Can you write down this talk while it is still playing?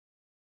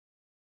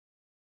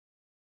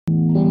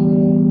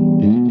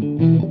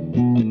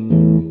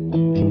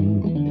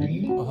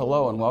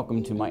Hello and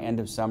welcome to my end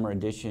of summer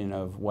edition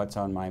of What's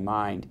on My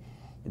Mind.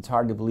 It's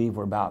hard to believe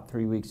we're about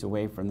 3 weeks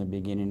away from the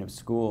beginning of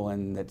school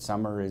and that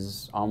summer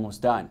is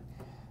almost done.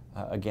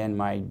 Again,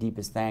 my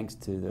deepest thanks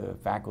to the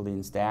faculty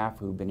and staff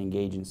who've been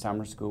engaged in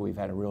summer school. We've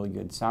had a really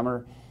good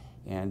summer,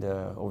 and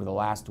over the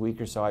last week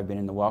or so I've been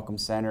in the Welcome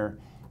Center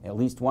at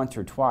least once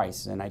or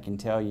twice, and I can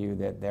tell you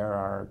that there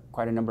are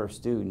quite a number of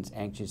students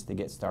anxious to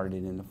get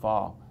started in the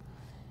fall.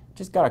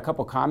 Just got a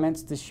couple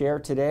comments to share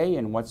today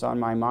and what's on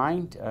my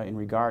mind in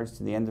regards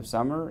to the end of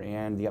summer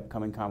and the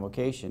upcoming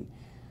convocation.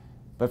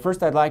 But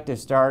first I'd like to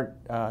start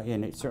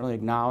in certainly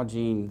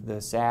acknowledging the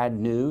sad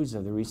news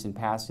of the recent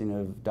passing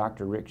of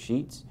Dr. Rick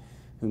Sheets,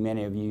 who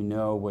many of you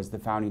know was the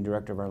founding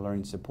director of our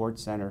Learning Support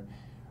Center.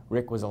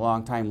 Rick was a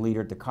longtime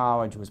leader at the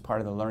college, was part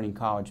of the Learning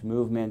College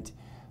movement,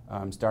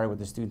 started with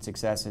the Student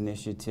Success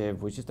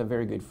Initiative, was just a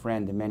very good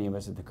friend to many of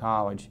us at the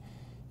college.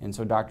 And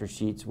so Dr.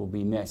 Sheets will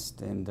be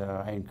missed, and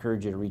I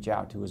encourage you to reach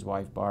out to his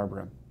wife,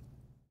 Barbara.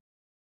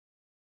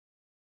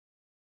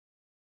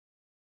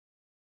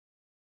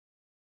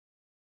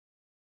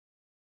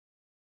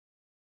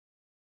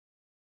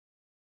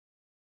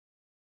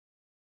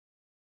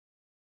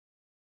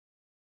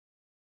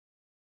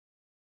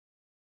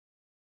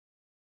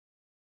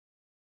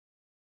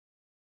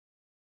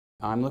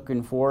 I'm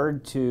looking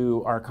forward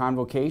to our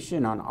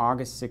convocation on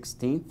August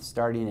 16th,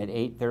 starting at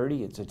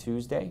 8:30. It's a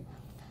Tuesday.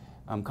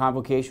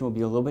 Convocation will be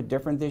a little bit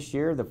different this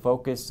year. The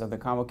focus of the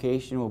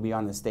convocation will be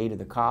on the state of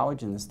the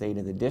college and the state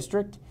of the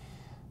district.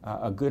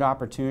 A good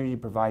opportunity to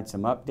provide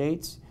some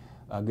updates,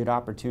 a good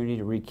opportunity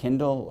to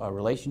rekindle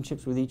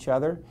relationships with each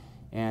other,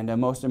 and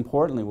most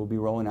importantly, we'll be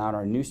rolling out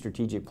our new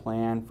strategic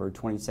plan for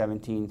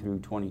 2017 through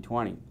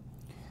 2020.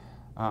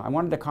 I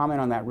wanted to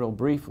comment on that real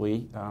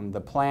briefly.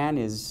 The plan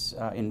is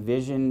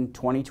Envision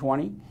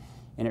 2020,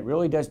 and it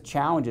really does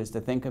challenge us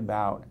to think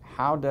about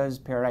how does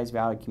Paradise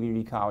Valley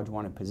Community College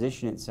want to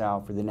position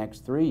itself for the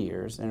next 3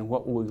 years, and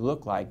what will we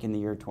look like in the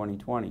year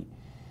 2020.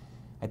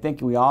 I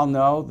think we all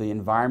know the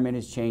environment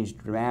has changed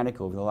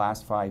dramatically over the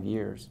last 5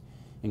 years.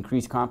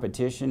 Increased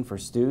competition for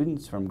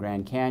students from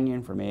Grand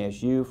Canyon, from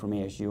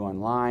ASU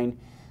Online,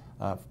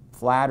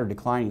 flat or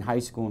declining high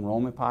school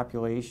enrollment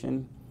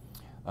population,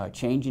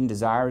 changing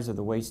desires of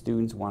the way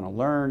students want to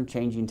learn,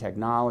 changing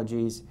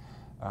technologies.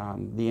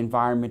 The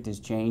environment is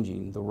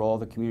changing. The role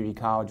of the community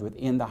college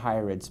within the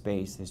higher ed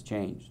space has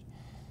changed.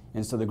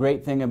 And so the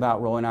great thing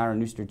about rolling out our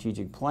new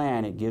strategic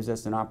plan, it gives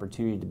us an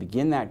opportunity to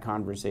begin that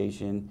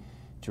conversation,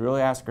 to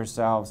really ask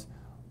ourselves,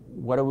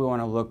 what do we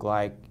want to look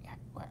like?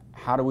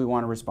 How do we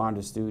want to respond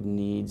to student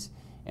needs?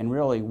 And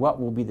really,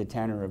 what will be the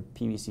tenor of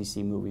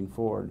PVCC moving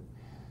forward?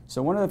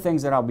 So one of the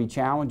things that I'll be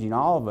challenging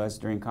all of us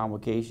during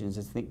convocations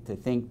is to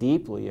think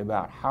deeply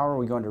about how are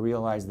we going to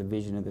realize the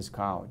vision of this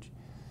college.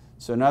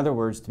 So in other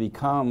words, to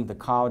become the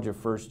college of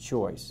first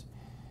choice,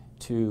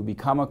 to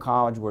become a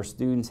college where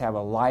students have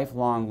a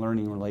lifelong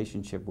learning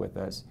relationship with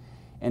us,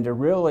 and to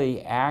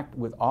really act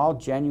with all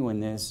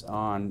genuineness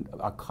on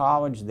a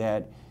college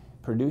that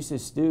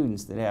produces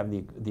students that have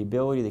the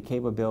ability, the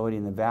capability,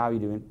 and the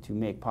value to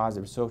make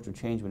positive social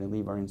change when they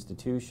leave our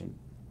institution.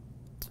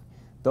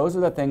 Those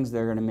are the things that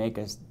are going to make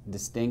us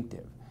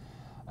distinctive.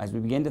 As we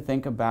begin to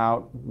think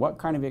about what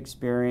kind of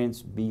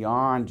experience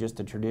beyond just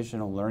a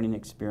traditional learning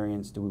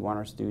experience do we want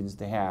our students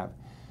to have?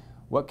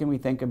 What can we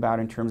think about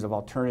in terms of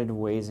alternative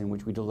ways in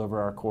which we deliver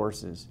our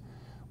courses?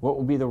 What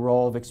will be the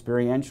role of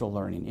experiential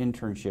learning,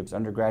 internships,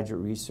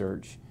 undergraduate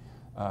research,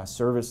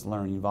 service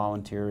learning,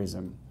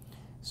 volunteerism?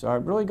 So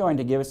I'm really going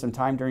to give us some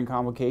time during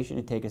convocation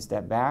to take a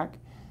step back,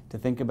 to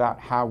think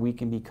about how we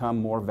can become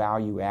more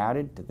value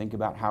added, to think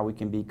about how we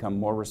can become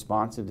more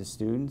responsive to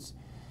students,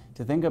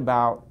 to think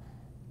about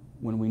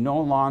when we no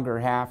longer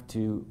have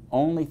to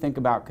only think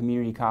about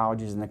community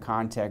colleges in the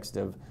context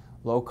of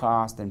low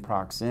cost and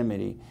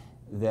proximity,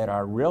 that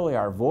are really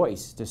our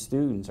voice to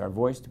students, our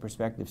voice to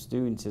prospective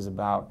students is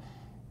about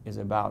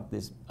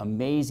this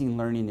amazing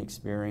learning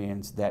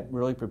experience that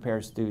really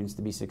prepares students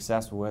to be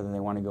successful whether they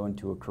want to go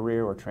into a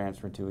career or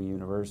transfer to a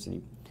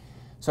university.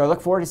 So I look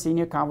forward to seeing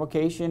you at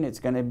convocation. It's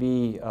going to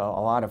be a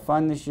lot of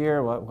fun this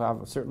year.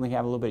 We'll certainly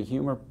have a little bit of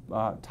humor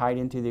tied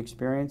into the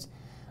experience.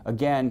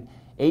 Again,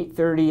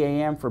 8:30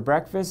 a.m. for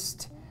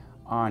breakfast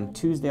on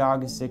Tuesday,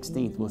 August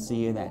 16th. We'll see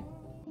you then.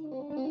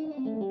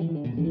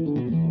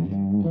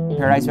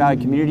 Paradise Valley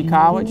Community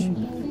College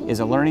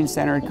is a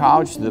learning-centered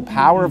college. The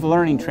power of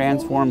learning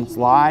transforms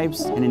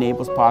lives and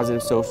enables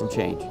positive social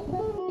change.